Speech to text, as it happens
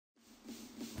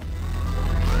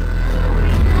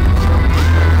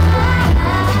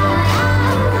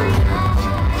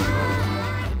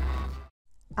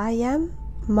am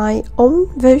my own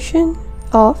version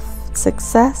of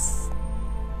success.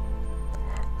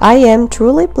 I am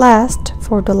truly blessed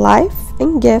for the life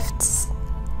and gifts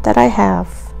that I have.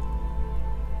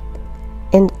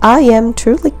 And I am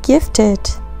truly gifted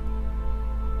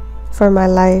for my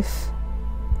life.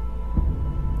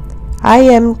 I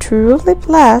am truly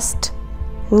blessed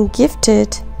and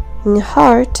gifted in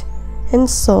heart and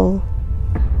soul.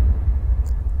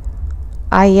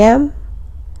 I am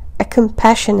a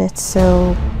compassionate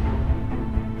soul.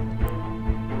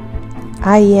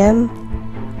 I am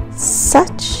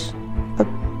such a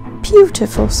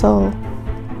beautiful soul.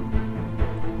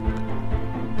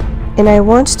 And I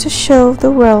want to show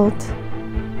the world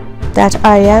that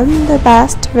I am the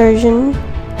best version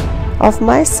of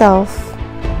myself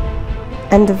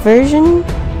and the version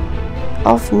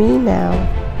of me now.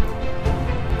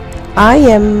 I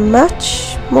am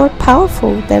much more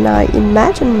powerful than I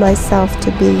imagined myself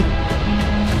to be.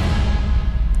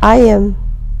 I am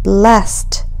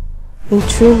blessed in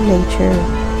true nature.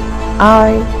 I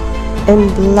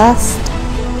am blessed.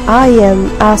 I am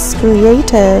as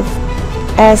creative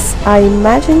as I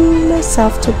imagine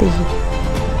myself to be.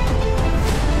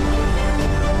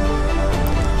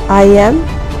 I am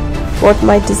what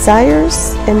my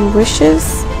desires and wishes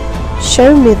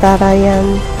show me that I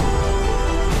am.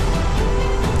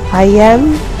 I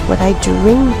am what I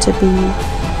dream to be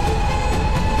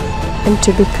and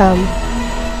to become.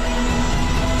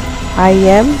 I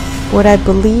am what I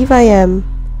believe I am,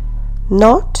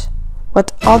 not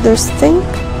what others think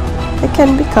I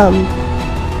can become.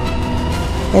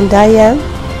 And I am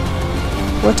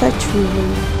what I truly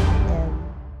am.